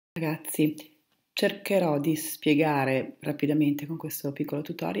Ragazzi, cercherò di spiegare rapidamente con questo piccolo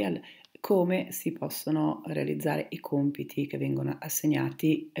tutorial come si possono realizzare i compiti che vengono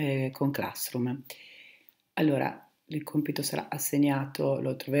assegnati con Classroom. Allora, il compito sarà assegnato,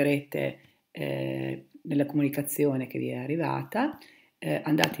 lo troverete nella comunicazione che vi è arrivata,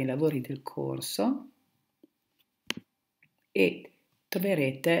 andate ai lavori del corso e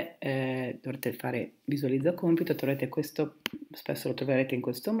troverete, dovrete fare visualizza compito, troverete questo, spesso lo troverete in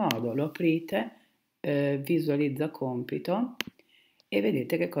questo modo, lo aprite, visualizza compito e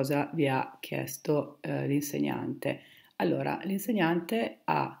vedete che cosa vi ha chiesto l'insegnante. Allora, l'insegnante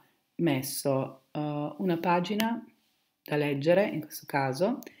ha messo una pagina da leggere, in questo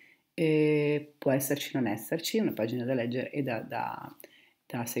caso, può esserci o non esserci, una pagina da leggere e da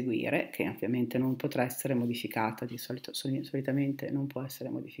seguire, che ovviamente non potrà essere modificata, solitamente non può essere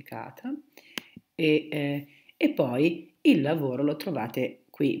modificata, e poi il lavoro lo trovate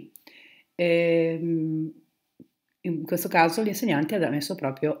qui. In questo caso l'insegnante ha messo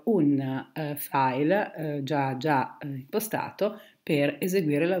proprio un file già impostato per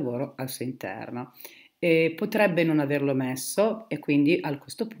eseguire il lavoro al suo interno. Potrebbe non averlo messo e quindi a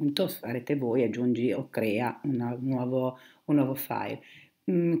questo punto farete voi, aggiungi o crea un nuovo file.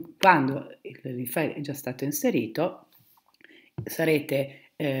 Quando il file è già stato inserito,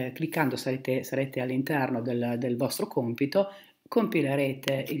 cliccando sarete all'interno del vostro compito,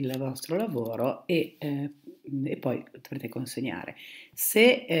 compilerete il vostro lavoro e poi lo dovrete consegnare.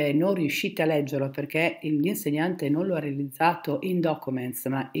 Se non riuscite a leggerlo perché l'insegnante non lo ha realizzato in Documents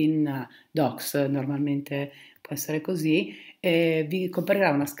ma in Docs, normalmente può essere così, vi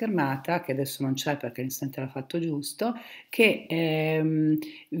comparirà una schermata che adesso non c'è perché l'insegnante l'ha fatto giusto, che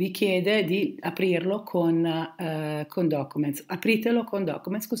vi chiede di aprirlo con Documents. Apritelo con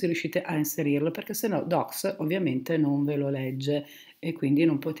Documents così riuscite a inserirlo, perché se no Docs ovviamente non ve lo legge e quindi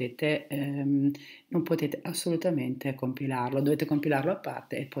non potete assolutamente compilarlo, dovete compilarlo a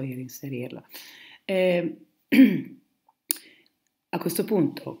parte e poi reinserirlo. A questo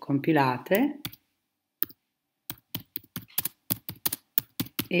punto compilate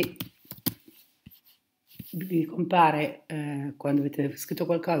e vi compare, quando avete scritto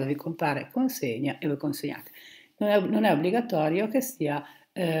qualcosa, vi compare consegna e voi consegnate. Non è obbligatorio che sia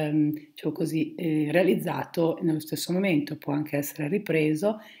diciamo così, realizzato nello stesso momento, può anche essere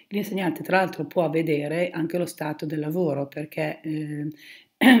ripreso. L'insegnante tra l'altro può vedere anche lo stato del lavoro perché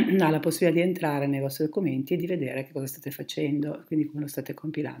ha la possibilità di entrare nei vostri documenti e di vedere che cosa state facendo, quindi come lo state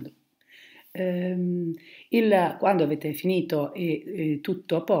compilando. Quando avete finito e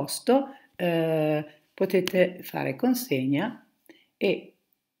tutto a posto, potete fare consegna e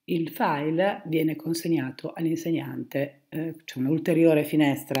il file viene consegnato all'insegnante. C'è un'ulteriore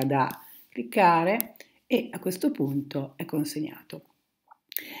finestra da cliccare e a questo punto è consegnato.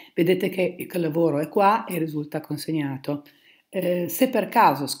 Vedete che il lavoro è qua e risulta consegnato. Se per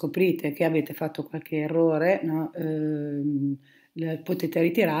caso scoprite che avete fatto qualche errore, no, potete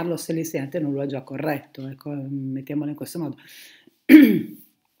ritirarlo se l'insegnante non lo ha già corretto, ecco, mettiamolo in questo modo.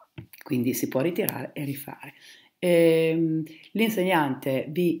 Quindi si può ritirare e rifare. L'insegnante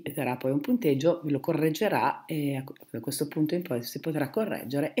vi darà poi un punteggio, vi lo correggerà e a questo punto in poi si potrà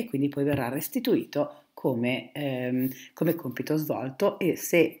correggere e quindi poi verrà restituito come compito svolto e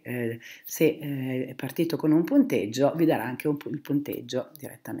se è partito con un punteggio vi darà anche il punteggio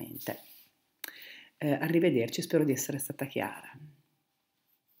direttamente. Arrivederci, spero di essere stata chiara.